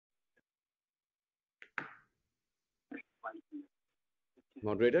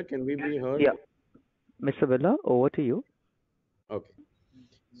Moderator, can we be heard? Yeah, Mr. Birla, over to you. Okay.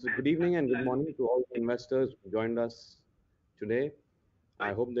 So, good evening and good morning to all the investors who joined us today.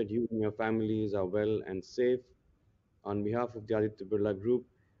 I hope that you and your families are well and safe. On behalf of the Aditya Birla Group,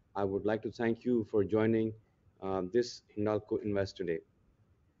 I would like to thank you for joining this Hindalco Investor Day.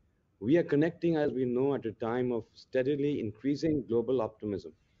 We are connecting, as we know, at a time of steadily increasing global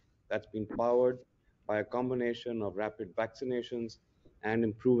optimism that's been powered by a combination of rapid vaccinations and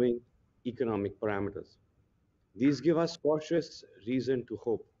improving economic parameters. These give us cautious reason to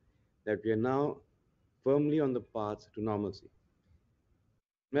hope that we are now firmly on the path to normalcy.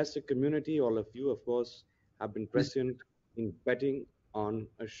 Investor community, all of you, of course, have been Mis- prescient in betting on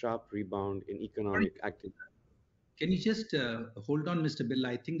a sharp rebound in Sorry, economic activity. can you just hold on, Mr. Bill?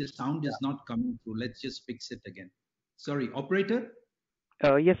 I think the sound is not coming through. Let's just fix it again. Sorry, operator?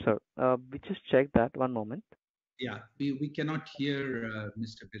 Yes, sir. We just checked that. One moment. Yeah, we cannot hear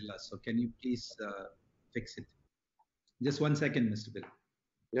Mr. Birla. So can you please fix it? Just 1 second, Mr. Bill.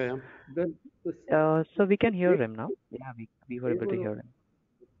 Yeah, yeah. The, the, So we can hear Dave, him now. Yeah, we were Dave able to was hear him.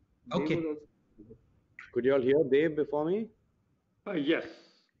 Dave was Okay. also. Could you all hear Dave before me? Yes.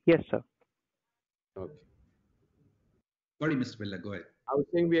 Yes, sir. Okay. Sorry, Mr. Birla, go ahead. I was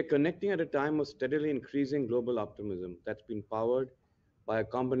saying we are connecting at a time of steadily increasing global optimism that's been powered by a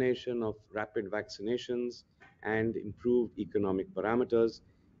combination of rapid vaccinations and improved economic parameters.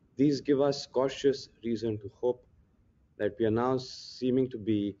 These give us cautious reason to hope that we are now seeming to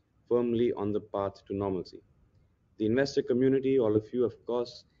be firmly on the path to normalcy. The investor community, all of you, of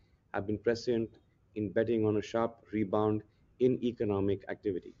course, have been prescient in betting on a sharp rebound in economic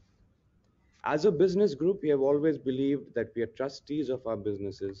activity. As a business group, we have always believed that we are trustees of our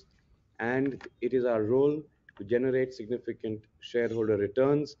businesses and it is our role to generate significant shareholder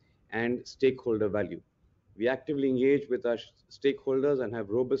returns and stakeholder value. We actively engage with our stakeholders and have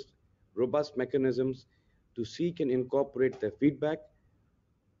robust mechanisms to seek and incorporate their feedback.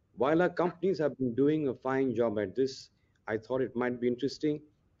 While our companies have been doing a fine job at this, I thought it might be interesting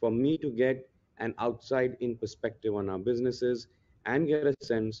for me to get an outside in perspective on our businesses and get a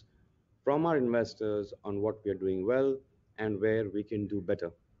sense from our investors on what we are doing well and where we can do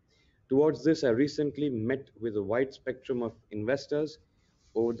better. Towards this, I recently met with a wide spectrum of investors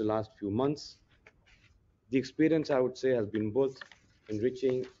over the last few months. The experience, I would say, has been both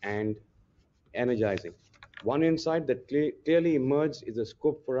enriching and energizing. One insight that clearly emerged is the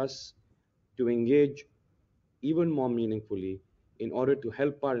scope for us to engage even more meaningfully in order to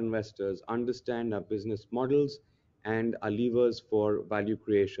help our investors understand our business models and our levers for value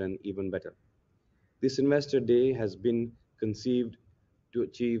creation even better. This Investor Day has been conceived to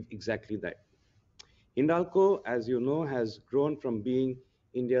achieve exactly that. Hindalco, as you know, has grown from being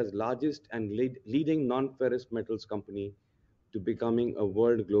India's largest and leading non-ferrous metals company to becoming a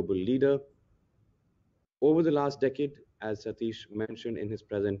world global leader. Over the last decade, as Satish mentioned in his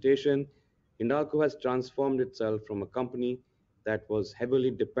presentation, Hindalco has transformed itself from a company that was heavily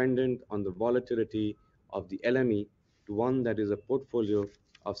dependent on the volatility of the LME to one that is a portfolio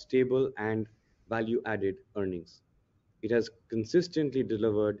of stable and value-added earnings. It has consistently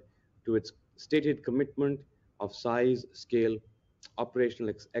delivered to its stated commitment of size, scale,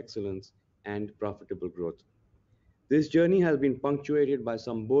 operational excellence, and profitable growth. This journey has been punctuated by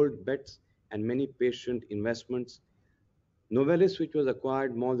some bold bets and many patient investments. Novelis, which was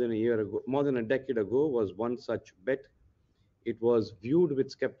acquired more than a decade ago, was one such bet. It was viewed with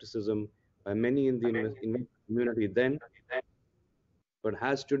skepticism by many in the investment community then, but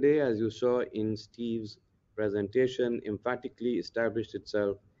has today, as you saw in Steve's presentation, emphatically established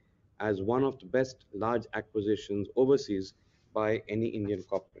itself as one of the best large acquisitions overseas by any Indian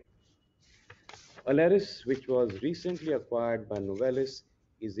corporate. Alaris, which was recently acquired by Novelis,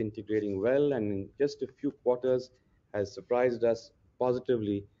 is integrating well and in just a few quarters has surprised us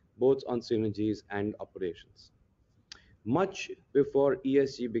positively both on synergies and operations. Much before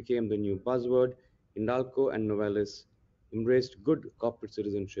ESG became the new buzzword, Hindalco and Novelis embraced good corporate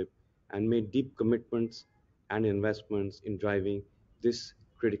citizenship and made deep commitments and investments in driving this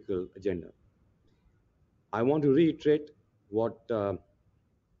critical agenda. I want to reiterate what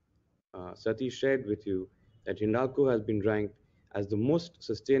Satish shared with you that Hindalco has been ranked as the most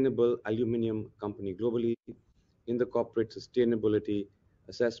sustainable aluminum company globally in the corporate sustainability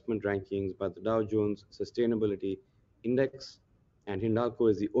assessment rankings by the Dow Jones Sustainability Index, and Hindalco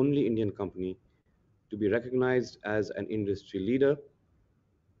is the only Indian company to be recognized as an industry leader.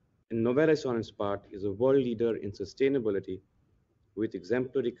 And Novelis, on its part, is a world leader in sustainability with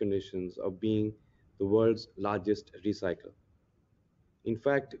exemplary conditions of being the world's largest recycler. In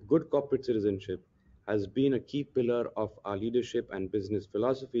fact, good corporate citizenship has been a key pillar of our leadership and business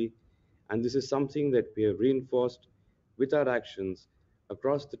philosophy, and this is something that we have reinforced with our actions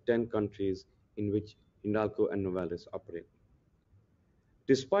across the 10 countries in which Hindalco and Novalis operate.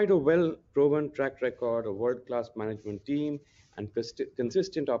 Despite a well-proven track record, a world-class management team, and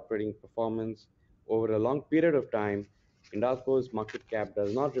consistent operating performance over a long period of time, Hindalco's market cap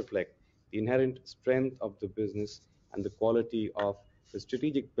does not reflect the inherent strength of the business and the quality of the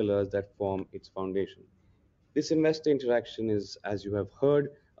strategic pillars that form its foundation. This investor interaction is, as you have heard,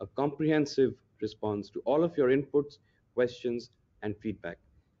 a comprehensive response to all of your inputs, questions, and feedback.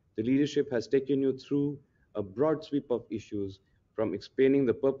 The leadership has taken you through a broad sweep of issues, from explaining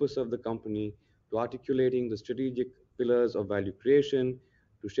the purpose of the company to articulating the strategic pillars of value creation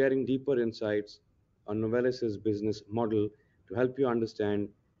to sharing deeper insights on Novelis's business model to help you understand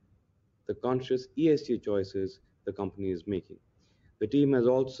the conscious ESG choices the company is making. The team has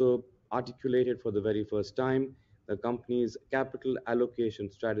also articulated for the very first time the company's capital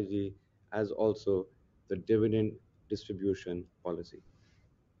allocation strategy as also the dividend distribution policy.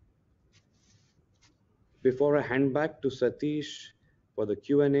 Before I hand back to Satish for the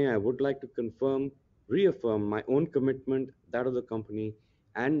Q&A, I would like to reaffirm my own commitment, that of the company,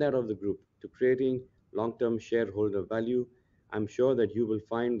 and that of the group to creating long-term shareholder value. I'm sure that you will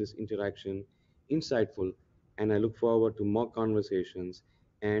find this interaction insightful, and I look forward to more conversations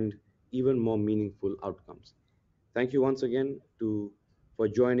and even more meaningful outcomes. Thank you once again for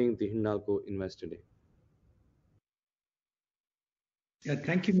joining the Hindalco Investor Day. Yeah,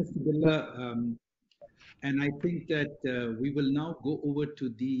 thank you, Mr. Birla. And I think that we will now go over to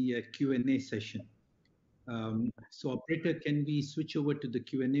the Q&A session. So operator, can we switch over to the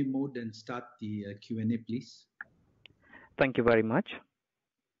Q&A mode and start the Q&A, please? Thank you very much.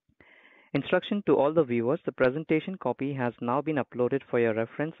 Instruction to all the viewers, the presentation copy has now been uploaded for your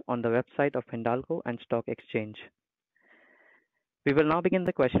reference on the website of Hindalco and Stock Exchange. We will now begin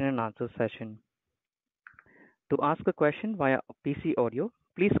the question and answer session. To ask a question via PC audio,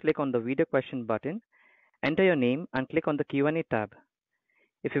 please click on the video question button, enter your name and click on the Q&A tab.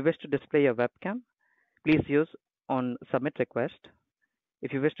 If you wish to display your webcam, please use on submit request.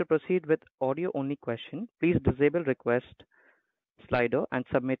 If you wish to proceed with audio only question, please disable request slider and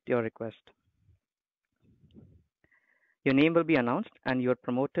submit your request. Your name will be announced and you are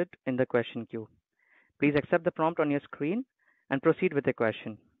promoted in the question queue. Please accept the prompt on your screen and proceed with the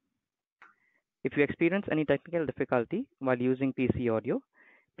question. If you experience any technical difficulty while using PC audio,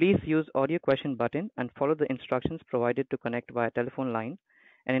 please use audio question button and follow the instructions provided to connect via telephone line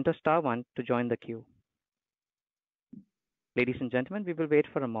and enter *1 to join the queue. Ladies and gentlemen, we will wait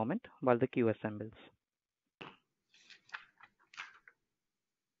for a moment while the queue assembles.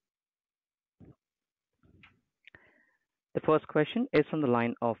 The first question is from the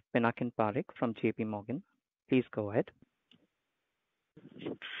line of Pinakin Parekh from JP Morgan. Please go ahead.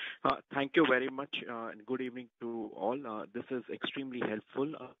 Thank you very much and good evening to all. This is extremely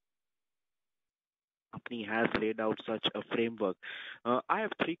helpful. Company has laid out such a framework. I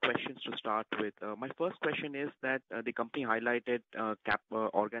have three questions to start with. My first question is that the company highlighted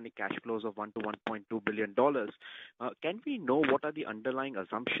organic cash flows of $1 to $1.2 billion. Can we know what are the underlying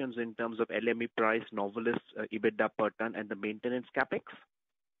assumptions in terms of LME price, Novelis EBITDA per ton, and the maintenance capex?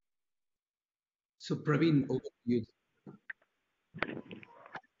 So Praveen, over to you.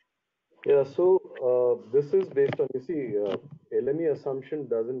 Yeah, so this is based on, LME assumption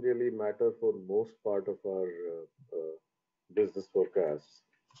doesn't really matter for most part of our business forecasts,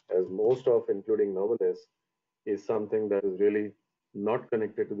 as most of, including Novelis, is something that is really not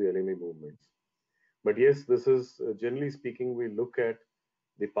connected to the LME movements. But yes, this is, generally speaking, we look at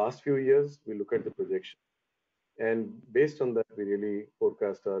the past few years, we look at the projection. And based on that, we really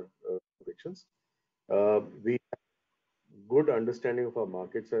forecast our predictions. We have good understanding of our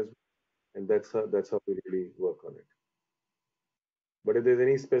markets as well. And that's how we really work on it. But if there's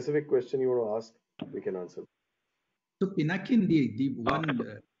any specific question you want to ask, we can answer. So Pinakin, the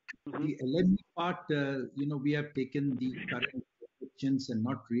LME part, we have taken the current projections and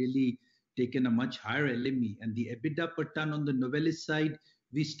not really taken a much higher LME. And the EBITDA per ton on the Novelis side,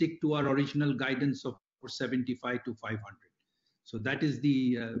 we stick to our original guidance of 475 to 500. So that is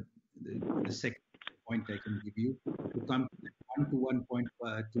the second point I can give you to come to 1 to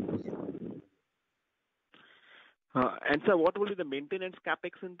 1.2 billion. And so what will be the maintenance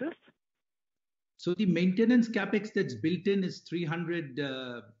capex in this? So the maintenance capex that's built in is 300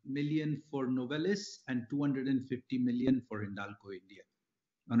 million for Novelis and 250 million for Hindalco India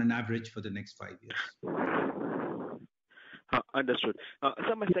on an average for the next 5 years. Understood.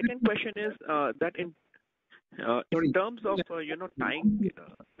 So my second question is that in terms of tying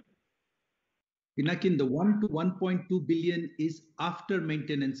Pinakin, the 1 to 1.2 billion is after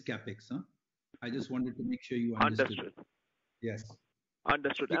maintenance capex. Huh? I just wanted to make sure you understood. Understood. Yes.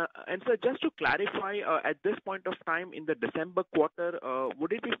 Understood. And so just to clarify, at this point of time in the December quarter,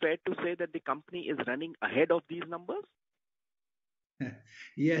 would it be fair to say that the company is running ahead of these numbers?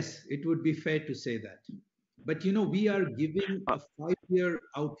 Yes, it would be fair to say that. But we are giving a 5-year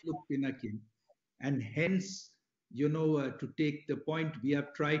outlook, Pinakin, and hence, to take the point, we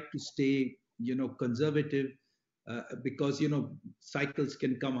have tried to stay, conservative because, cycles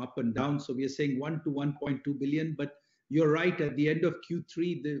can come up and down. So we are saying 1 to 1.2 billion, but you're right, at the end of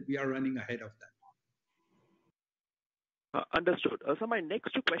Q3, we are running ahead of that. Understood. So my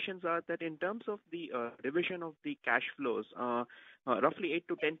next two questions are that in terms of the revision of the cash flows, roughly 8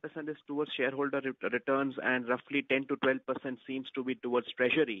 to 10% is towards shareholder returns, and roughly 10 to 12% seems to be towards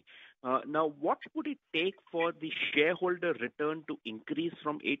treasury. Now, what would it take for the shareholder return to increase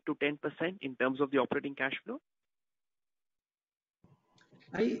from 8 to 10% in terms of the operating cash flow?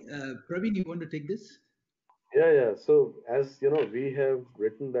 Praveen, you want to take this? Yeah. So as you know, we have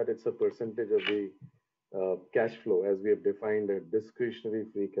written that it's a percentage of the cash flow, as we have defined a discretionary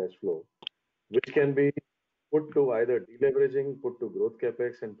free cash flow, which can be put to either deleveraging, put to growth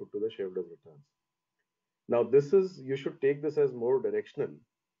capex, and put to the shareholders' returns. Now, you should take this as more directional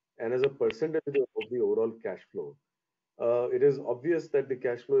and as a percentage of the overall cash flow. It is obvious that the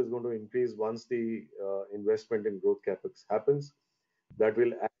cash flow is going to increase once the investment in growth capex happens. That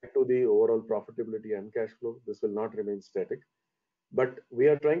will add to the overall profitability and cash flow. This will not remain static. But we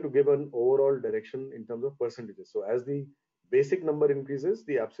are trying to give an overall direction in terms of percentages. So as the basic number increases,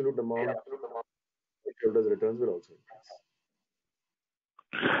 the absolute amount of shareholders' returns will also increase.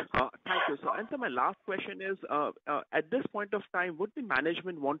 Thank you. So my last question is, at this point of time, would the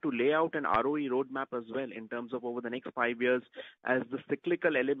management want to lay out an ROE roadmap as well in terms of over the next 5 years as the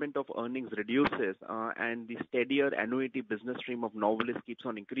cyclical element of earnings reduces and the steadier annuity business stream of Novelis keeps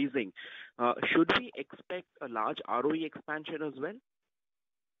on increasing? Should we expect a large ROE expansion as well?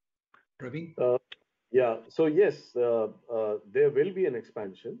 Praveen? Yeah. So yes, there will be an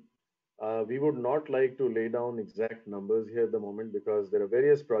expansion. We would not like to lay down exact numbers here at the moment because there are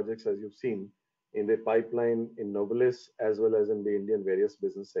various projects, as you've seen, in the pipeline in Novelis as well as in the Indian various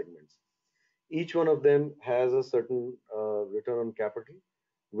business segments. Each one of them has a certain return on capital,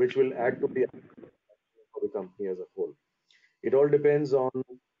 which will add to the for the company as a whole. It all depends on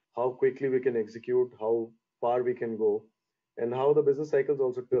how quickly we can execute, how far we can go, and how the business cycles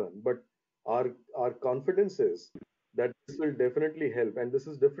also turn. But our confidence is that this will definitely help. And this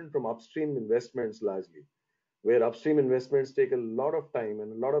is different from upstream investments largely, where upstream investments take a lot of time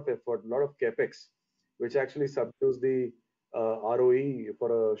and a lot of effort, a lot of capex, which actually subdues the ROE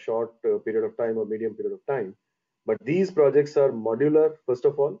for a short period of time or medium period of time. But these projects are modular, first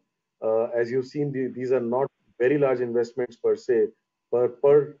of all. As you've seen, these are not very large investments per se,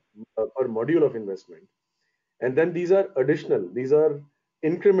 per module of investment. And then these are additional, these are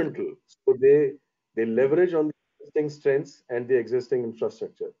incremental. So they leverage on the existing strengths and the existing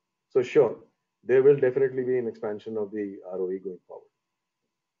infrastructure. So sure, there will definitely be an expansion of the ROE going forward.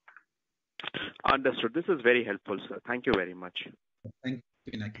 Understood. This is very helpful, sir. Thank you very much. Thank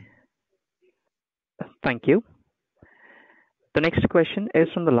you, Pinaki. Thank you. The next question is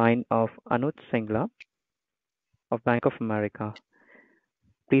from the line of Anuj Singla of Bank of America.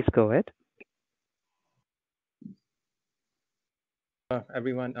 Please go ahead.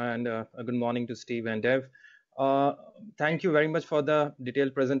 Everyone, and good morning to Steve and Dev. Thank you very much for the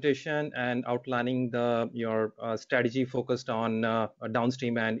detailed presentation and outlining your strategy focused on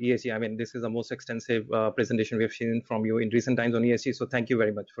downstream and ESG. I mean, this is the most extensive presentation we have seen from you in recent times on ESG. So thank you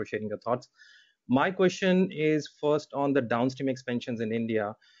very much for sharing your thoughts. My question is first on the downstream expansions in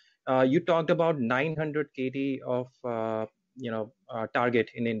India. You talked about 900 KT of target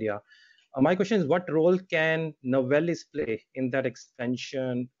in India. My question is, what role can Novelis play in that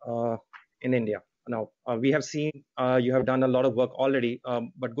expansion in India? Now, we have seen you have done a lot of work already,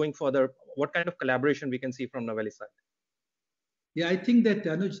 but going further, what kind of collaboration we can see from Novelis side? Yeah, I think that,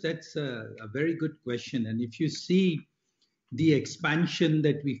 Anuj, that's a very good question. And if you see the expansion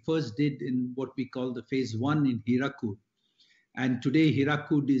that we first did in what we call the phase 1 in Hirakud, and today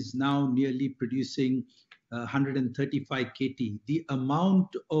Hirakud is now nearly producing 135 KT. The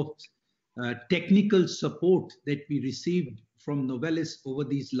amount of technical support that we received from Novelis over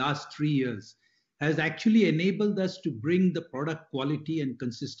these last 3 years has actually enabled us to bring the product quality and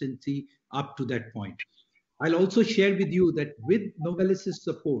consistency up to that point. I'll also share with you that with Novelis'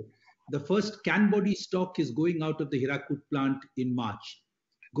 support, the first can body stock is going out of the Hirakud plant in March,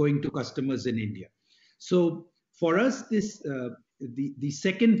 going to customers in India. So for us, this the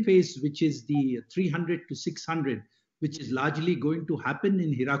second phase, which is the 300 to 600, which is largely going to happen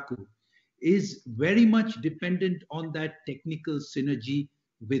in Hiraku, is very much dependent on that technical synergy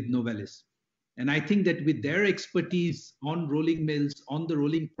with Novelis. And I think that with their expertise on rolling mills, on the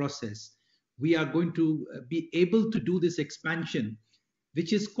rolling process, we are going to be able to do this expansion,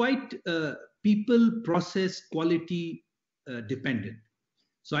 which is quite people, process, quality dependent.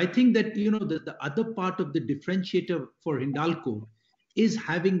 So I think that, you know, the other part of the differentiator for Hindalco is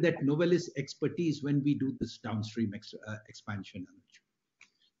having that Novelis expertise when we do this downstream expansion.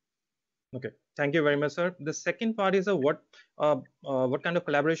 Okay, thank you very much, sir. The second part is what kind of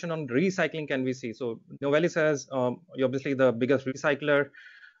collaboration on recycling can we see? So Novelis has obviously the biggest recycler.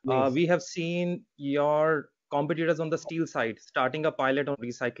 Yes. We have seen your competitors on the steel side starting a pilot on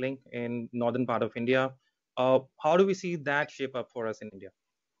recycling in northern part of India. How do we see that shape up for us in India?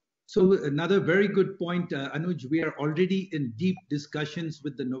 So another very good point, Anuj. We are already in deep discussions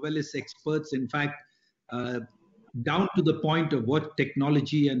with the Novelis experts. In fact, down to the point of what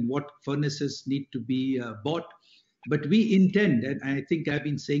technology and what furnaces need to be bought. But we intend, and I think I've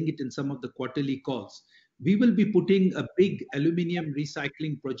been saying it in some of the quarterly calls, we will be putting a big aluminium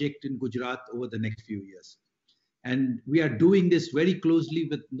recycling project in Gujarat over the next few years. And we are doing this very closely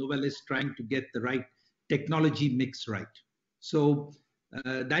with Novelis, trying to get the right technology mix right. So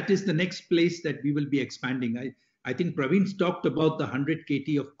that is the next place that we will be expanding. I think Praveen's talked about the 100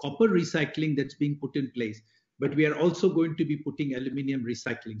 KT of copper recycling that's being put in place, but we are also going to be putting aluminium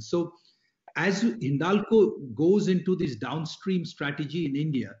recycling. So as Hindalco goes into this downstream strategy in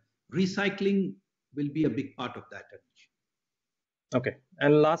India, recycling will be a big part of that. Okay.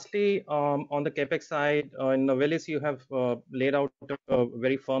 And lastly, on the capex side, in Novelis, you have laid out a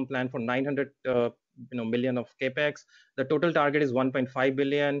very firm plan for 900 million of capex. The total target is 1.5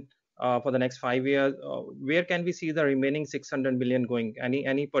 billion for the next 5 years. Where can we see the remaining 600 million going?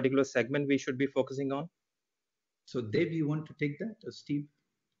 Any particular segment we should be focusing on? So Dave, you want to take that, or Steve?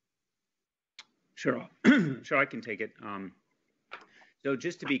 Sure, sure, I can take it. So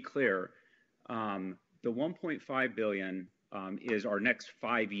just to be clear, the 1.5 billion is our next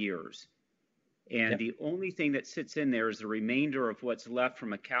 5 years. And the only thing that sits in there is the remainder of what's left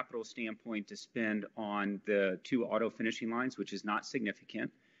from a capital standpoint to spend on the 2 auto finishing lines, which is not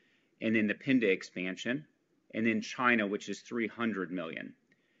significant, and then the Pinda expansion, and then China, which is 300 million.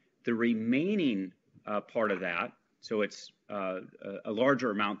 The remaining part of that, so it's a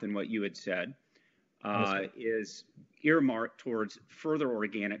larger amount than what you had said, is earmarked towards further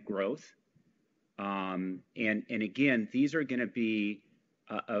organic growth. And again, these are going to be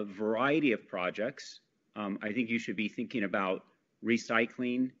a variety of projects. I think you should be thinking about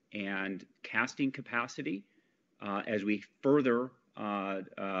recycling and casting capacity as we further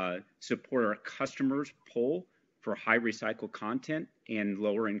support our customers' pull for high recycled content and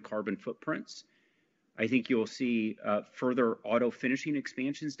lowering carbon footprints. I think you'll see further auto finishing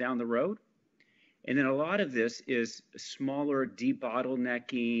expansions down the road. And then a lot of this is smaller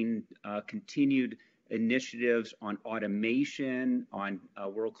debottlenecking, continued initiatives on automation, on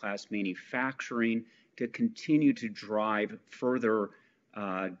world-class manufacturing to continue to drive further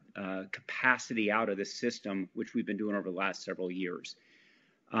capacity out of the system, which we've been doing over the last several years.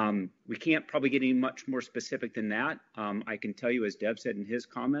 We can't probably get any much more specific than that. I can tell you, as Dev said in his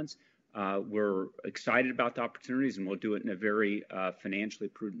comments, we're excited about the opportunities, and we'll do it in a very financially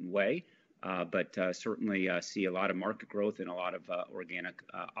prudent way. But certainly see a lot of market growth and a lot of organic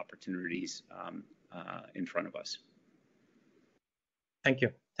opportunities in front of us. Thank you.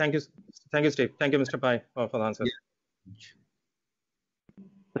 Thank you. Thank you, Steve. Thank you, Mr. Pai, for the answers.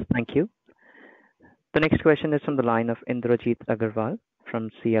 Thank you. The next question is from the line of Indrajit Agarwal from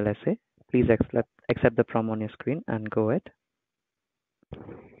CLSA. Please accept the prompt on your screen and go ahead.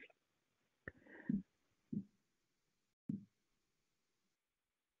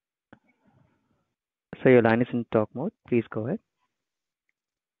 So your line is in talk mode. Please go ahead.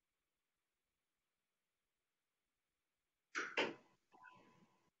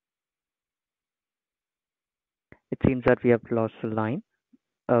 It seems that we have lost the line.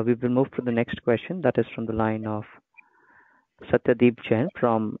 We will move to the next question. That is from the line of Satyadeep Jain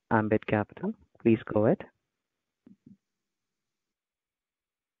from Ambit Capital. Please go ahead.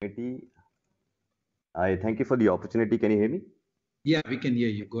 I thank you for the opportunity. Can you hear me? Yeah, we can hear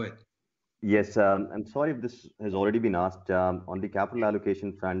you. Go ahead. Yes, I'm sorry if this has already been asked. On the capital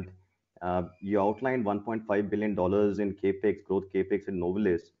allocation front, you outlined $1.5 billion in capex, growth capex in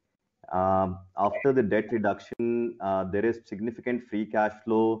Novelis. After the debt reduction, there is significant free cash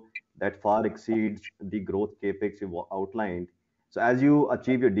flow that far exceeds the growth capex you outlined. So as you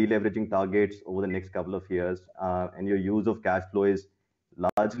achieve your deleveraging targets over the next couple of years, and your use of cash flow is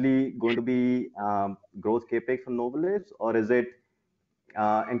largely going to be growth capex from Novelis, or is it?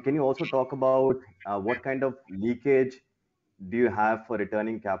 And can you also talk about what kind of leakage do you have for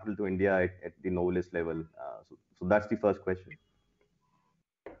returning capital to India at the Novelis level? So that's the first question.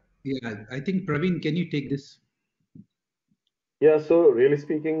 Yeah, I think Praveen, can you take this? Yeah, so really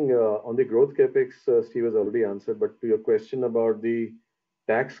speaking, on the growth capex, Steve has already answered, but to your question about the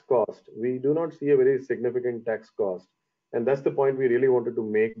tax cost, we do not see a very significant tax cost. And that's the point we really wanted to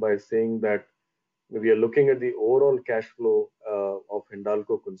make by saying that we are looking at the overall cash flow of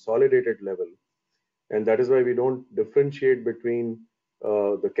Hindalco consolidated level. And that is why we don't differentiate between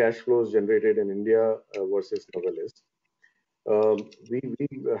the cash flows generated in India versus Novelis. We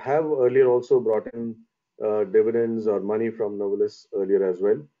have earlier also brought in dividends or money from Novelis earlier as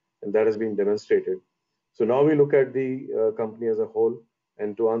well, and that has been demonstrated. So now we look at the company as a whole,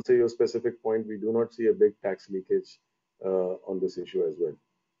 and to answer your specific point, we do not see a big tax leakage on this issue as well.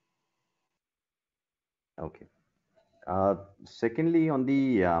 Okay. Secondly, on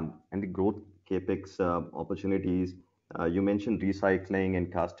the and the growth capex opportunities, you mentioned recycling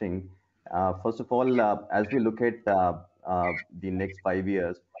and casting. First of all, as we look at the next 5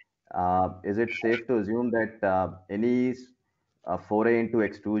 years, is it safe to assume that any foray into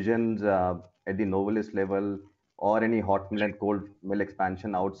extrusions at the Novelis level or any hot mill and cold mill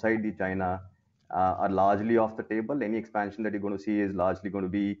expansion outside the China are largely off the table? Any expansion that you're going to see is largely going to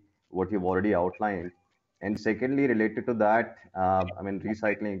be what you've already outlined. And secondly, related to that, I mean,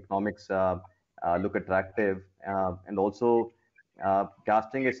 recycling economics look attractive, and also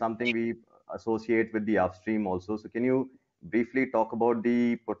casting is something we associate with the upstream also. So can you briefly talk about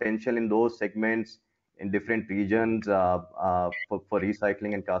the potential in those segments in different regions for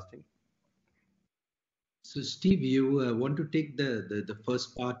recycling and casting? So, Steve, you want to take the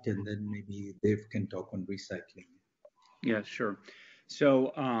first part, and then maybe Dave can talk on recycling. Yeah, sure.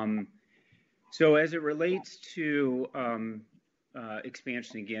 So, so as it relates to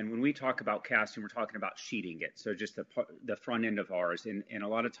expansion, again, when we talk about casting, we're talking about sheeting it. So just the front end of ours. And a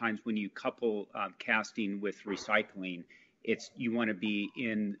lot of times when you couple casting with recycling, you want to be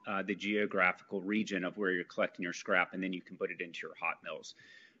in the geographical region of where you're collecting your scrap, and then you can put it into your hot mills.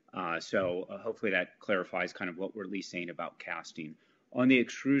 So hopefully that clarifies kind of what we're at least saying about casting. On the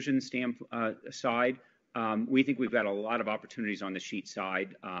extrusion side, we think we've got a lot of opportunities on the sheet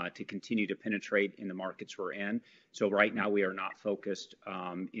side to continue to penetrate in the markets we're in. So right now we are not focused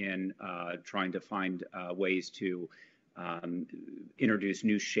in trying to find ways to introduce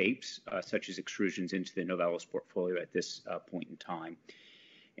new shapes such as extrusions into the Novelis portfolio at this point in time.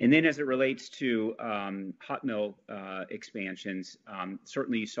 And then as it relates to hot mill expansions,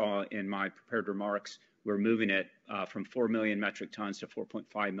 certainly you saw in my prepared remarks, we're moving it from 4 million metric tons to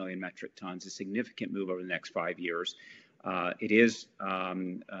 4.5 million metric tons, a significant move over the next 5 years. It is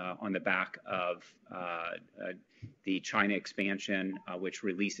on the back of the China expansion, which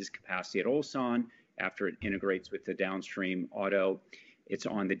releases capacity at Ulsan after it integrates with the downstream auto. It's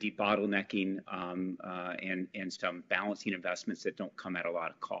on the debottlenecking and some balancing investments that don't come at a lot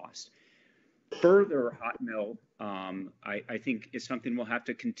of cost. Further hot mill, I think, is something we'll have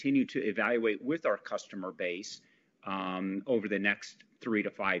to continue to evaluate with our customer base over the next 3 to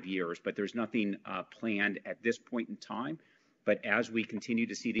 5 years. But there's nothing planned at this point in time. But as we continue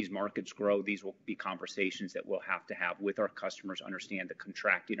to see these markets grow, these will be conversations that we'll have to have with our customers, understand the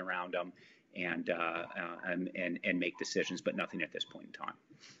contracting around them, and make decisions. But nothing at this point in time.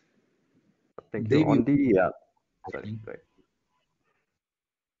 Thank you. On the sorry,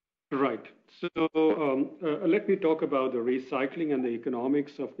 right. So let me talk about the recycling and the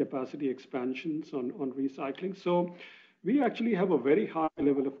economics of capacity expansions on recycling. So we actually have a very high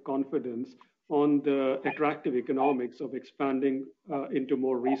level of confidence on the attractive economics of expanding into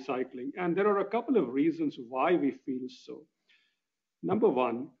more recycling. And there are a couple of reasons why we feel so. Number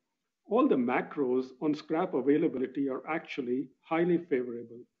one, all the macros on scrap availability are actually highly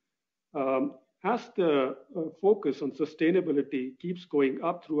favorable. As the focus on sustainability keeps going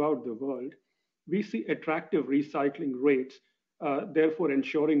up throughout the world, we see attractive recycling rates, therefore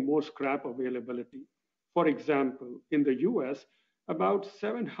ensuring more scrap availability. For example, in the US, about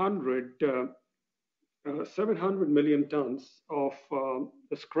 700 million tons of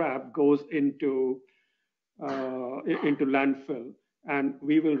the scrap goes into landfill, and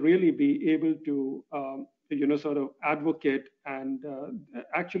we will really be able to sort of advocate, and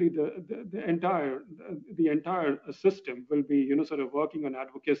actually the entire system will be sort of working on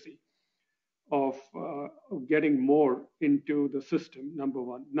advocacy of getting more into the system. Number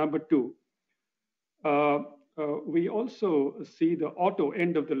one. Number two, we also see the auto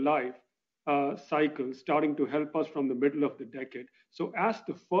end of the life cycle starting to help us from the middle of the decade. So as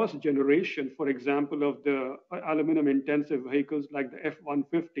the first generation, for example, of the aluminum intensive vehicles like the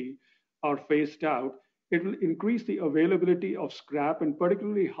F-150 are phased out, it will increase the availability of scrap and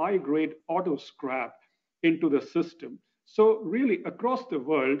particularly high grade auto scrap into the system. So really across the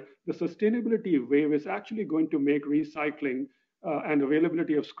world, the sustainability wave is actually going to make recycling and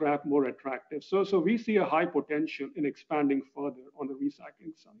availability of scrap more attractive. So we see a high potential in expanding further on the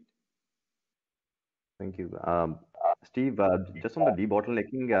recycling side. Thank you. Steve, just on the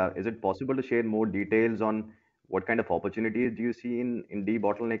debottlenecking, is it possible to share more details on what kind of opportunities do you see in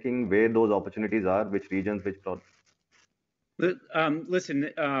debottlenecking, where those opportunities are, which regions, which products? Listen,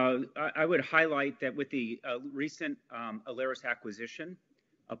 I would highlight that with the recent Alaris acquisition,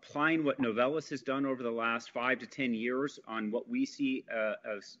 applying what Novelis has done over the last 5 to 10 years on what we see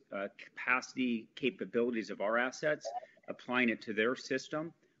as capacity capabilities of our assets, applying it to their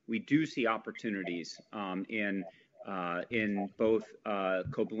system, we do see opportunities in both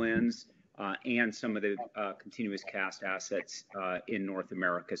Koblenz and some of the continuous cast assets in North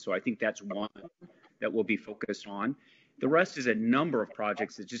America. So I think that's one that we'll be focused on. The rest is a number of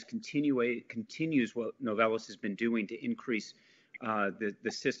projects that just continues what Novelis has been doing to increase the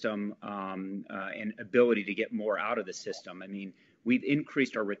system and ability to get more out of the system. I mean, we've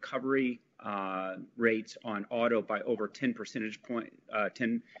increased our recovery rates on auto by over 10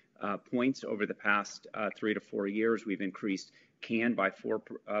 points over the past 3 to 4 years. We've increased can by 4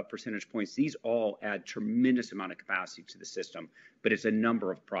 percentage points. These all add tremendous amount of capacity to the system, but it's a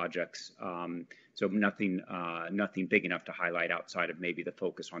number of projects. So nothing big enough to highlight outside of maybe the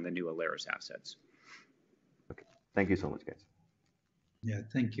focus on the new Alaris assets. Okay. Thank you so much, guys. Yeah,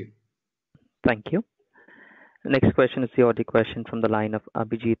 thank you. Thank you. Next question is the audio question from the line of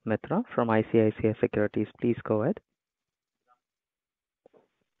Abhijit Mitra from ICICI Securities. Please go ahead.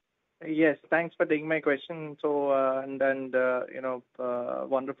 Yes, thanks for taking my question. So,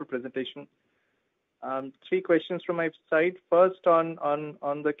 wonderful presentation. 3 questions from my side. First, on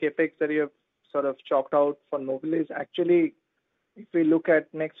the capex that you have sort of chalked out for Novelis. Actually, if we look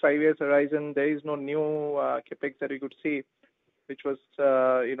at next 5 years horizon, there is no new capex that we could see, which was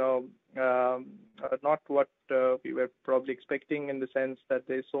not what we were probably expecting, in the sense that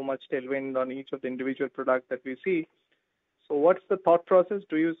there's so much tailwind on each of the individual products that we see. So what's the thought process?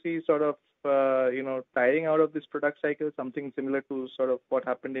 Do you see sort of tiring out of this product cycle, something similar to sort of what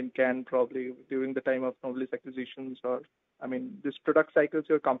happened in can probably during the time of Novelis acquisitions? Or, I mean, this product cycles,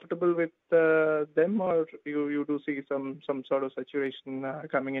 you're comfortable with them, or you do see some sort of saturation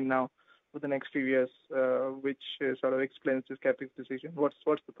coming in now for the next few years, which sort of explains this capex decision? What's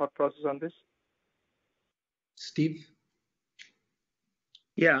the thought process on this? Steve?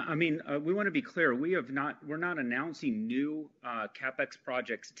 Yeah, I mean, we want to be clear. We're not announcing new capex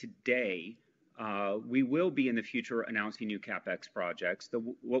projects today. We will be in the future announcing new capex projects.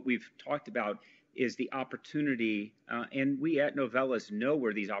 What we've talked about is the opportunity, and we at Novelis know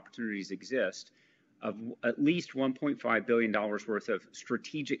where these opportunities exist, of at least $1.5 billion worth of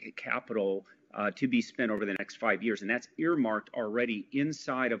strategic capital to be spent over the next 5 years, and that's earmarked already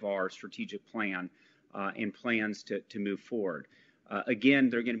inside of our strategic plan and plans to move forward. Again,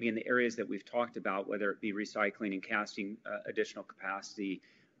 they're going to be in the areas that we've talked about, whether it be recycling and casting additional capacity,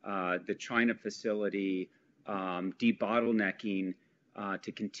 the China facility, debottlenecking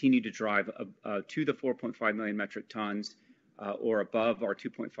to continue to drive to the 4.5 million metric tons or above our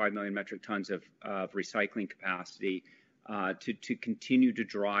 2.5 million metric tons of recycling capacity to continue to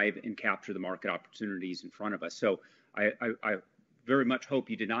drive and capture the market opportunities in front of us. So I very much hope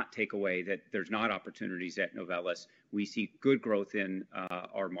you did not take away that there's not opportunities at Novelis. We see good growth in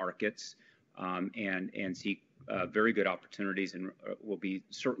our markets and see very good opportunities, and we'll be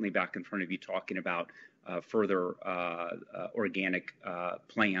certainly back in front of you talking about further organic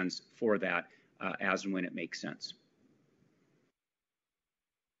plans for that as and when it makes sense.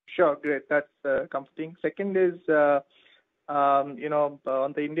 Sure, great. That's comforting. Second is, on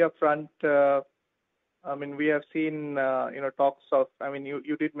the India front, I mean, we have seen, talks of, I mean,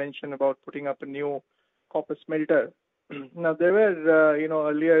 you did mention about putting up a new copper smelter. Now, there were,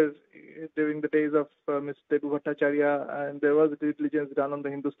 earlier during the days of Mr. Debu Bhattacharya, and there was a due diligence done on the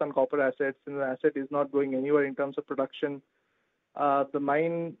Hindustan Copper assets, and the asset is not going anywhere in terms of production. The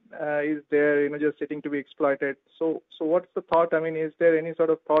mine is there, just sitting to be exploited. So what's the thought? I mean, is there any sort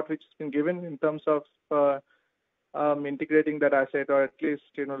of thought which has been given in terms of integrating that asset, or at least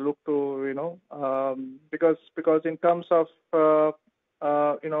look to because in terms of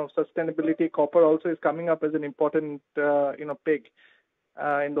sustainability, copper also is coming up as an important peg.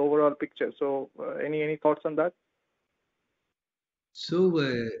 in the overall picture. So any thoughts on that? So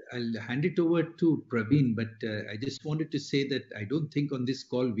I'll hand it over to Praveen, but I just wanted to say that I don't think on this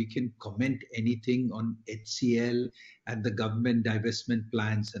call we can comment anything on HCL and the government divestment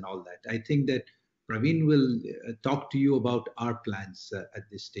plans and all that. I think that Praveen will talk to you about our plans at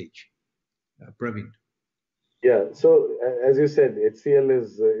this stage. Praveen. Yeah. So as you said, HCL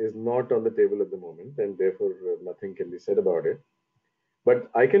is not on the table at the moment, and therefore nothing can be said about it.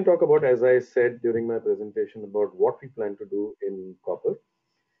 But I can talk about, as I said during my presentation, about what we plan to do in copper.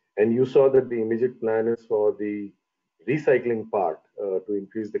 And you saw that the immediate plan is for the recycling part to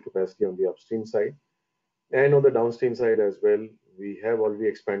increase the capacity on the upstream side and on the downstream side as well. We have already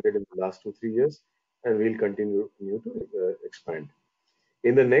expanded in the last 2, 3 years, and we'll continue to expand.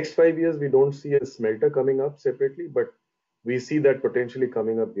 In the next 5 years, we don't see a smelter coming up separately, but we see that potentially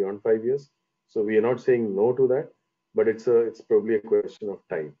coming up beyond 5 years. So we are not saying no to that, but it's probably a question of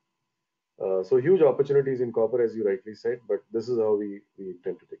time. So huge opportunities in copper, as you rightly said, but this is how we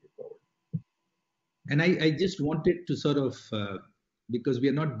intend to take it forward. And I just wanted to sort of, because we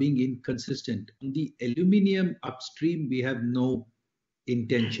are not being inconsistent, on the aluminium upstream, we have no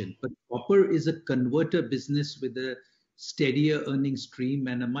intention. But copper is a converter business with a steadier earning stream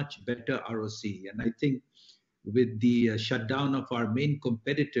and a much better ROC. And I think with the shutdown of our main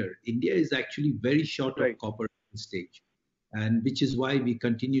competitor, India is actually very short of copper at this stage, and which is why we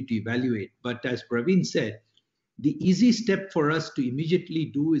continue to evaluate. But as Praveen said, the easy step for us to immediately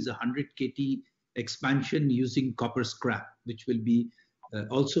do is a 100 KT expansion using copper scrap, which will be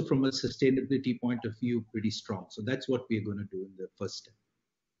also from a sustainability point of view pretty strong. So that's what we're going to do in the first step.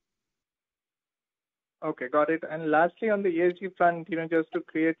 Okay, got it. And lastly, on the ESG front, just to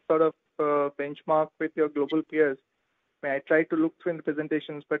create sort of benchmark with your global peers, I tried to look through in the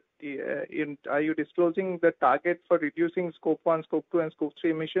presentations, but are you disclosing the target for reducing Scope 1, Scope 2, and Scope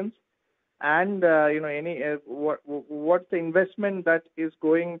 3 emissions? And what's the investment that is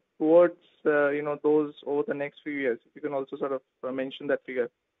going towards those over the next few years? If you can also sort of mention that figure.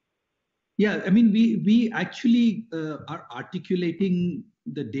 Yeah, I mean, we actually are articulating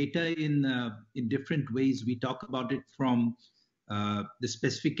the data in different ways. We talk about it from the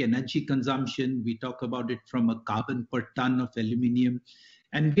specific energy consumption. We talk about it from a carbon per ton of aluminium.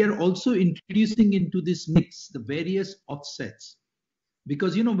 And we are also introducing into this mix the various offsets.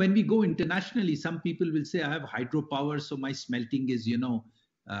 Because, when we go internationally, some people will say, I have hydropower, so my smelting is, 0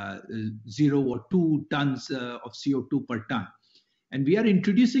 or 2 tons of CO2 per ton. And we are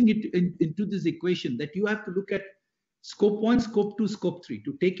introducing it into this equation that you have to look at Scope 1, Scope 2, Scope 3.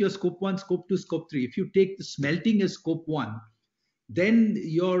 To take your Scope 1, Scope 2, Scope 3, if you take the smelting as Scope 1, then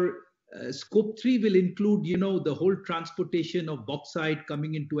your Scope 3 will include, the whole transportation of bauxite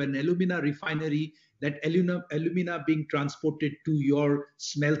coming into an alumina refinery, that alumina being transported to your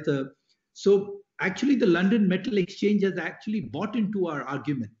smelter. So actually the London Metal Exchange has actually bought into our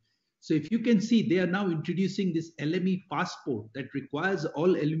argument. So if you can see, they are now introducing this LME passport that requires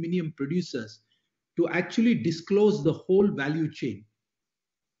all aluminium producers to actually disclose the whole value chain.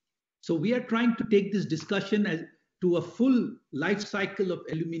 So we are trying to take this discussion to a full life cycle of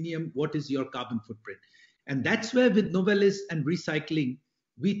aluminium. What is your carbon footprint? And that's where with Novelis and recycling,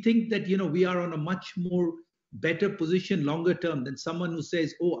 we think that, we are on a much more better position longer term than someone who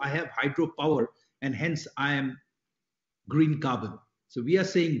says, oh, I have hydropower and hence I am green carbon. So we are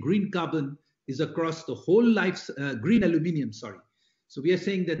saying green carbon is across the whole life, green aluminium, sorry. So we are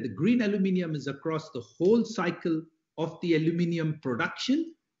saying that the green aluminium is across the whole cycle of the aluminium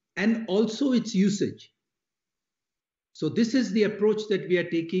production and also its usage. So this is the approach that we are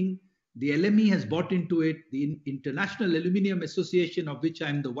taking. The LME has bought into it. The International Aluminium Association, of which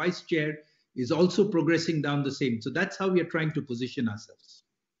I'm the vice chair, is also progressing down the same. So that's how we are trying to position ourselves.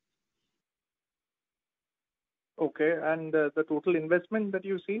 Okay, and the total investment that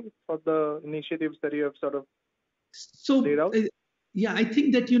you see for the initiatives that you have sort of laid out? Yeah, I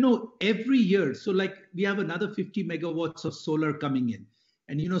think that, every year, so like we have another 50 megawatts of solar coming in.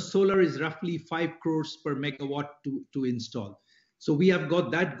 And, solar is roughly 5 crores per megawatt to install. So we have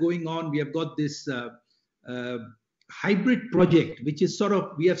got that going on. We have got this hybrid project, which is sort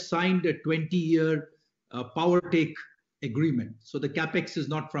of, we have signed a 20-year power take agreement. So the capex is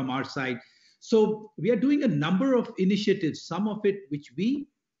not from our side. So we are doing a number of initiatives, some of it which we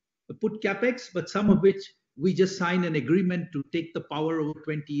put capex, but some of which we just sign an agreement to take the power over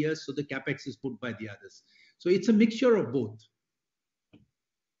 20 years. So the capex is put by the others. So it's a mixture of both.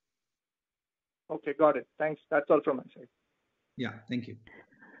 Okay, got it. Thanks. That's all from my side. Yeah, thank you.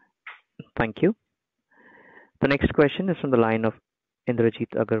 Thank you. The next question is from the line of Indrajit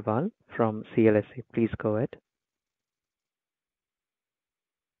Agarwal from CLSA. Please go ahead.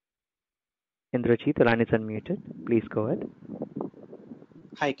 Indrajit, the line is unmuted. Please go ahead.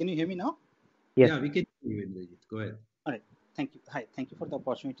 Hi, can you hear me now? Yes. Yeah, we can hear you, Indrajit. Go ahead. All right. Thank you. Hi, thank you for the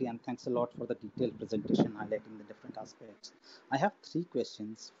opportunity and thanks a lot for the detailed presentation highlighting the different aspects. I have three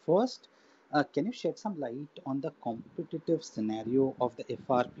questions. First, can you shed some light on the competitive scenario of the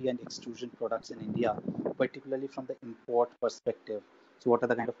FRP and extrusion products in India, particularly from the import perspective? So, what are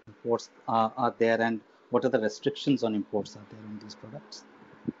the kind of imports are there, and what are the restrictions on imports are there on these products?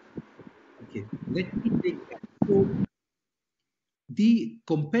 Okay, let me take that. So, the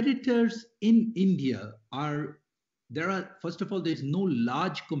competitors in India first of all, there's no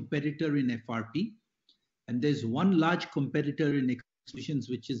large competitor in FRP, and there's one large competitor in extrusions,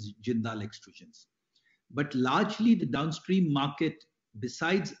 which is Jindal Extrusions. But largely, the downstream market,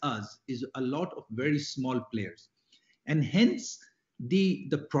 besides us, is a lot of very small players. And hence, the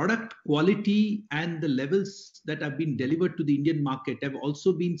product quality and the levels that have been delivered to the Indian market have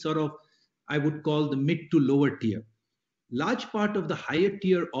also been sort of, I would call, the mid to lower tier. Large part of the higher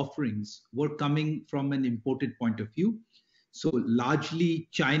tier offerings were coming from an imported point of view. So largely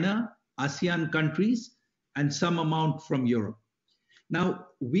China, ASEAN countries, and some amount from Europe. Now,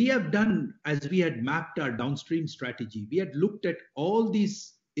 we have done, as we had mapped our downstream strategy, we had looked at all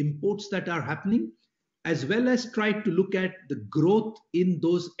these imports that are happening, as well as tried to look at the growth in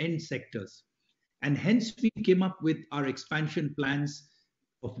those end sectors. And hence we came up with our expansion plans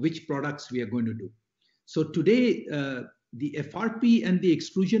of which products we are going to do. So today, the FRP and the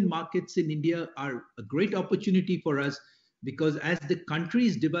extrusion markets in India are a great opportunity for us because as the country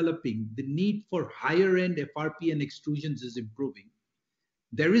is developing, the need for higher end FRP and extrusions is improving.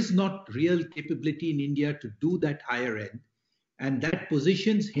 There is not real capability in India to do that higher end. And that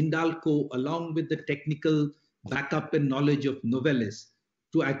positions Hindalco along with the technical backup and knowledge of Novelis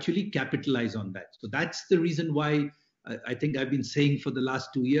to actually capitalize on that. So that's the reason why I think I've been saying for the last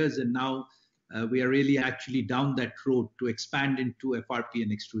 2 years, and now we are really actually down that road to expand into FRP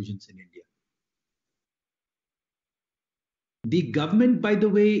and extrusions in India. The government, by the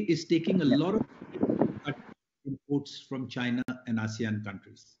way, is taking a lot of imports from China and ASEAN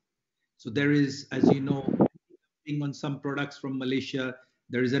countries. So there is, as you know, anti-dumping on some products from Malaysia.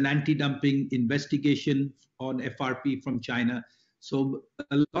 There is an anti-dumping investigation on FRP from China. So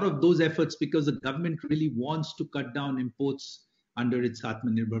a lot of those efforts, because the government really wants to cut down imports under its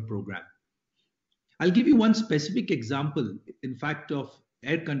Atmanirbhar program. I'll give you one specific example, in fact, of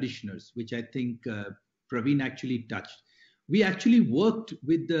air conditioners, which I think Praveen actually touched. We actually worked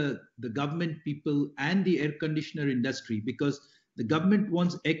with the government people and the air conditioner industry because the government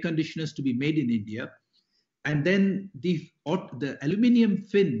wants air conditioners to be made in India. And then the aluminium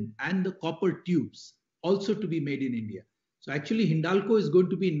fin and the copper tubes also to be made in India. So actually Hindalco is going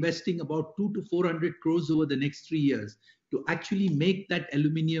to be investing about 200 to 400 crores over the next 3 years to actually make that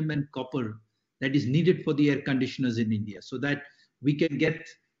aluminium and copper that is needed for the air conditioners in India so that we can get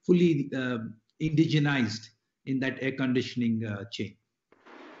fully indigenized in that air conditioning chain.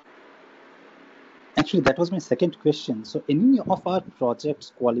 Actually, that was my second question. So any of our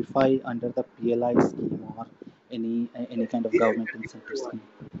projects qualify under the PLI scheme or any kind of government incentive scheme?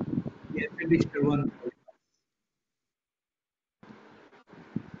 The air conditioner one.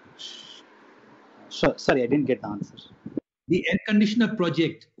 Sure. Sorry, I didn't get the answer. The air conditioner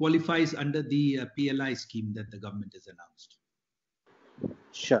project qualifies under the PLI scheme that the government has announced.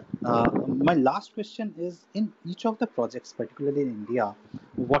 Sure. My last question is, in each of the projects, particularly in India,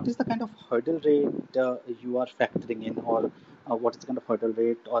 what is the kind of hurdle rate you are factoring in, or what is the kind of hurdle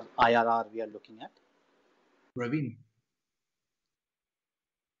rate or IRR we are looking at? Praveen.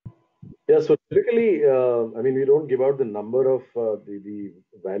 Yeah, so typically, we don't give out the number of the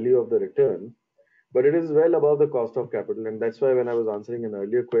value of the return, but it is well above the cost of capital. And that's why when I was answering an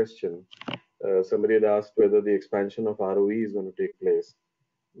earlier question, somebody had asked whether the expansion of ROE is going to take place.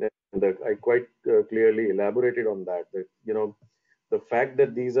 And I quite clearly elaborated on that, the fact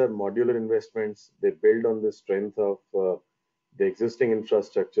that these are modular investments, they build on the strength of the existing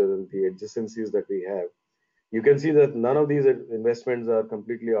infrastructure and the adjacencies that we have. You can see that none of these investments are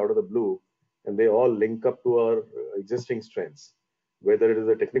completely out of the blue, and they all link up to our existing strengths. Whether it is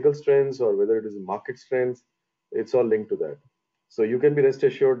a technical strengths or whether it is a market strengths, it's all linked to that. So you can be rest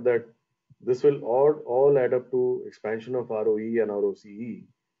assured that this will all add up to expansion of ROE and ROCE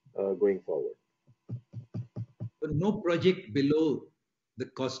going forward. But no project below the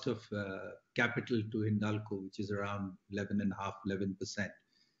cost of capital to Hindalco, which is around 11.5%, 11%.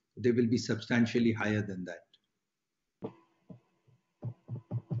 They will be substantially higher than that.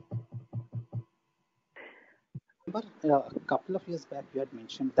 A couple of years back, you had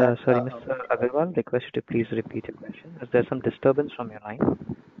mentioned that. Sorry, Mr. Agarwal, request you to please repeat your question. Is there some disturbance from your line?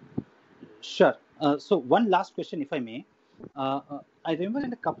 Sure. So one last question, if I may. I remember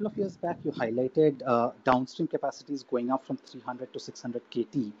in a couple of years back, you highlighted downstream capacities going up from 300 to 600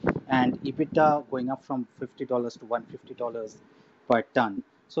 KT and EBITDA going up from $50 to $150 per ton.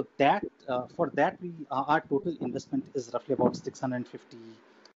 So that for that, our total investment is roughly about $650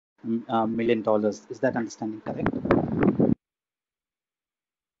 million. Is that understanding correct?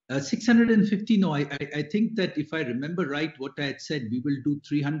 650, no, I think that if I remember right, what I had said, we will do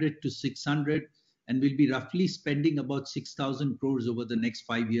 300 to 600 and we'll be roughly spending about 6,000 crores over the next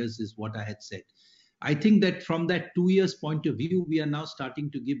 5 years is what I had said. I think that from that 2 years point of view, we are now starting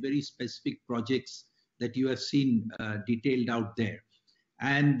to give very specific projects that you have seen detailed out there.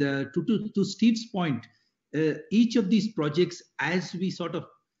 And to Steve's point, each of these projects, as we sort of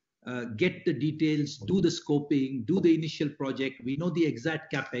get the details, do the scoping, do the initial project, we know the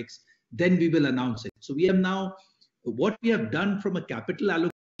exact capex, then we will announce it. So we have now, what we have done from a capital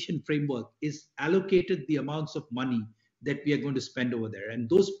allocation framework is allocated the amounts of money that we are going to spend over there. And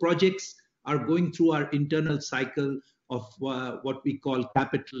those projects are going through our internal cycle of what we call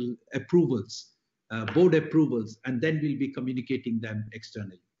capital approvals, board approvals, and then we'll be communicating them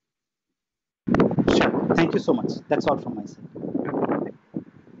externally. Sure. Thank you so much. That's all from my side.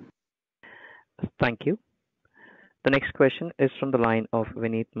 Thank you. The next question is from the line of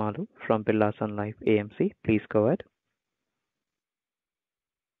Vineet Malu from Birla Sun Life AMC. Please go ahead.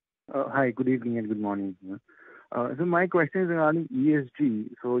 Hi, good evening and good morning. So my question is regarding ESG.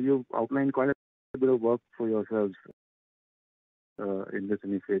 So you've outlined quite a bit of work for yourselves in this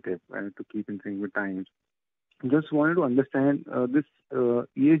initiative and to keep in sync with times. Just wanted to understand this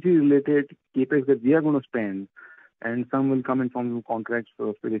ESG-related capex that we are going to spend, and some will come in form of contracts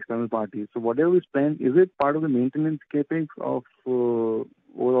with external parties. So whatever we spend, is it part of the maintenance capex of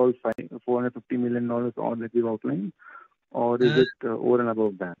overall $450 million or that we've outlined, or is it over and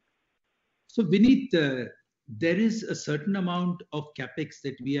above that? So Vineet, there is a certain amount of capex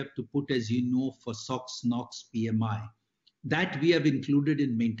that we have to put, as you know, for SOx, NOx, PMI. That we have included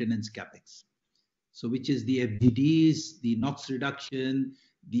in maintenance capex. So which is the FGDs, the NOx reduction,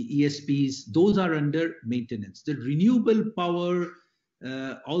 the ESPs, those are under maintenance. The renewable power,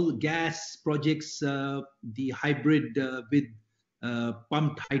 all gas projects, the hybrid with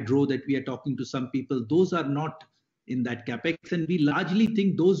pumped hydro that we are talking to some people, those are not in that capex. And we largely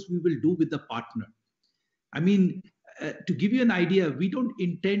think those we will do with a partner. I mean, to give you an idea, we don't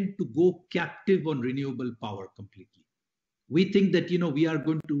intend to go captive on renewable power completely. We think that, we are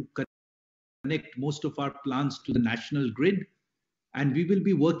going to connect most of our plants to the national grid. And we will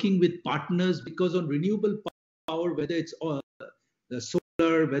be working with partners because on renewable power, whether it's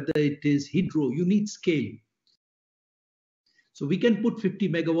solar, whether it is hydro, you need scale. So we can put 50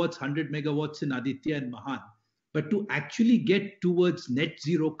 megawatts, 100 megawatts in Aditya and Mahan. But to actually get towards net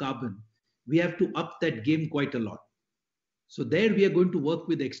zero carbon, we have to up that game quite a lot. So there we are going to work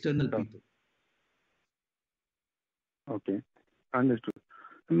with external people. Okay, understood.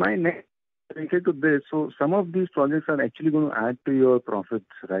 My next related to this, so some of these projects are actually going to add to your profits,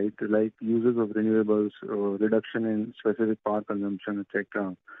 right? Like uses of renewables, reduction in specific power consumption,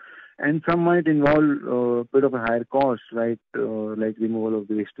 etc. And some might involve a bit of a higher cost, right? Like removal of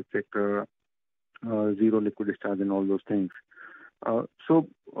waste, etc., zero liquid discharge, and all those things. So,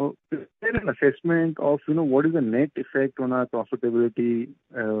 is there an assessment of what is the net effect on our profitability,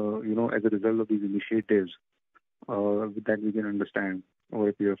 as a result of these initiatives that we can understand over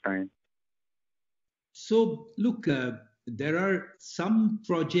a period of time? So look, there are some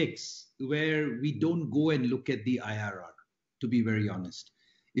projects where we don't go and look at the IRR, to be very honest.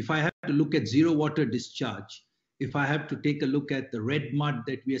 If I have to look at zero water discharge, if I have to take a look at the red mud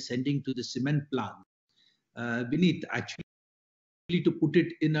that we are sending to the cement plant, we need actually to put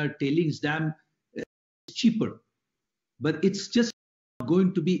it in a tailings dam, it's cheaper. But it's just not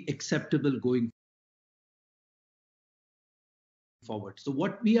going to be acceptable going forward. So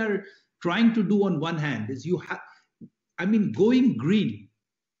what we are trying to do on one hand is going green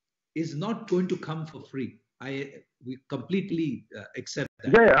is not going to come for free. We completely accept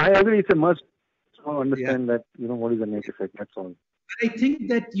that. Yeah, I agree. It's a must to understand that, what is the net effect. That's all. I think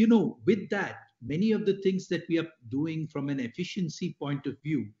that, with that, many of the things that we are doing from an efficiency point of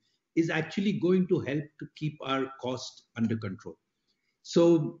view is actually going to help to keep our cost under control.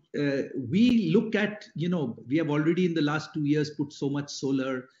 So we look at, we have already in the last 2 years put so much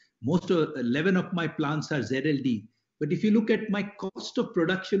solar. Most of 11 of my plants are ZLD. But if you look at my cost of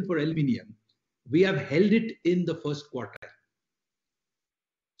production for aluminium, we have held it in the first quartile.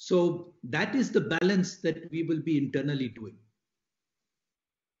 So that is the balance that we will be internally doing.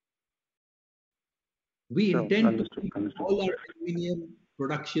 We intend to keep all our aluminium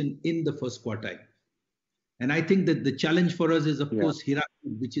production in the first quartile. And I think that the challenge for us is, of course,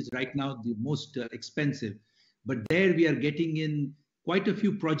 Hirakud, which is right now the most expensive. But there we are getting in quite a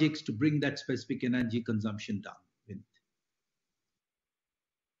few projects to bring that specific energy consumption down.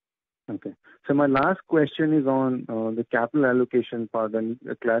 Okay. So my last question is on the capital allocation part and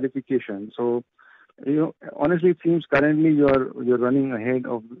clarification. So, honestly, it seems currently you're running ahead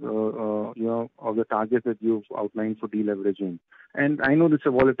of of the target that you've outlined for deleveraging. And I know it's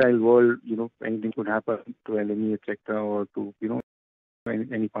a volatile world. Anything could happen to LME, etc., or to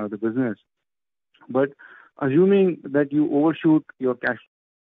any part of the business. But assuming that you overshoot your cash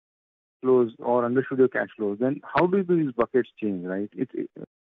flows or undershoot your cash flows, then how do these buckets change, right?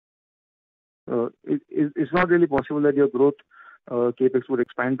 It's not really possible that your growth capex would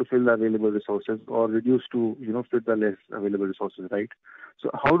expand to fill the available resources or reduce to fit the less available resources, right? So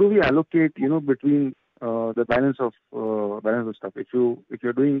how do we allocate between the balance of stuff? If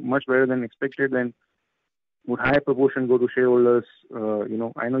you're doing much better than expected, then would higher proportion go to shareholders?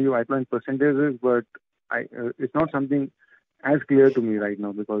 I know you outlined percentages, but it's not something as clear to me right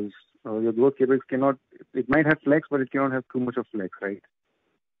now, because your growth capex it might have flex, but it cannot have too much of flex, right?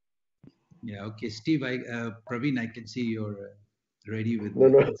 Yeah, okay. Steve, Praveen, I can see you're ready with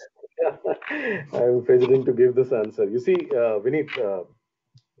No. I'm fidgeting to give this answer. You see, Vineet,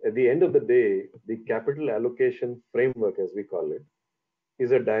 at the end of the day, the capital allocation framework, as we call it,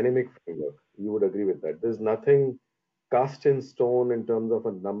 is a dynamic framework. You would agree with that. There's nothing cast in stone in terms of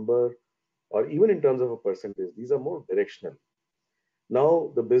a number or even in terms of a percentage. These are more directional.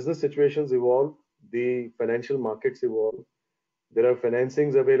 Now, the business situations evolve, the financial markets evolve, there are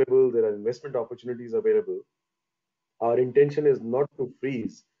financings available, there are investment opportunities available. Our intention is not to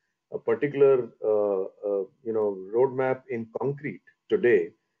freeze a particular roadmap in concrete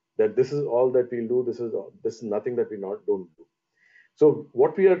today, that this is all that we'll do, this is nothing that don't do. So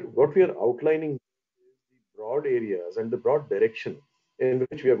what we are outlining is the broad areas and the broad direction in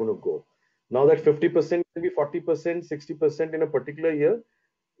which we are going to go. Now that 50%, maybe 40%, 60% in a particular year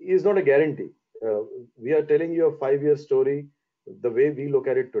is not a guarantee. We are telling you a 5-year story the way we look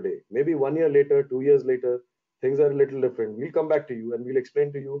at it today. Maybe 1 year later, 2 years later, things are a little different. We'll come back to you and we'll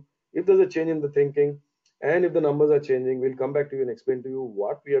explain to you if there's a change in the thinking, and if the numbers are changing, we'll come back to you and explain to you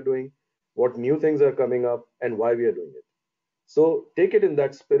what we are doing, what new things are coming up, and why we are doing it. So take it in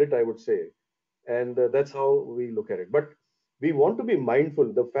that spirit, I would say. And that's how we look at it. But we want to be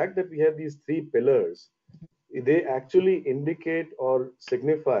mindful. The fact that we have these 3 pillars, they actually indicate or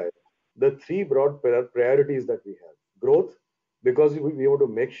signify the 3 broad priorities that we have. Growth, because we want to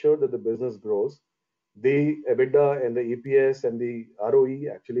make sure that the business grows. The EBITDA and the EPS and the ROE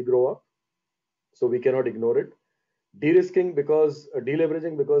actually grow up. So we cannot ignore it. De-risking, because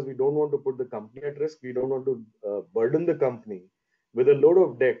deleveraging, because we don't want to put the company at risk. We don't want to burden the company with a load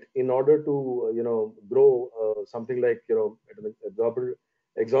of debt in order to grow something like at an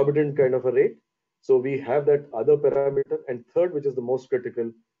exorbitant kind of a rate. So we have that other parameter. And third, which is the most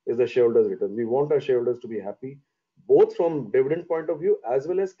critical, is the shareholders' return. We want our shareholders to be happy, both from dividend point of view as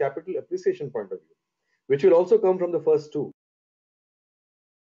well as capital appreciation point of view, which will also come from the first 2.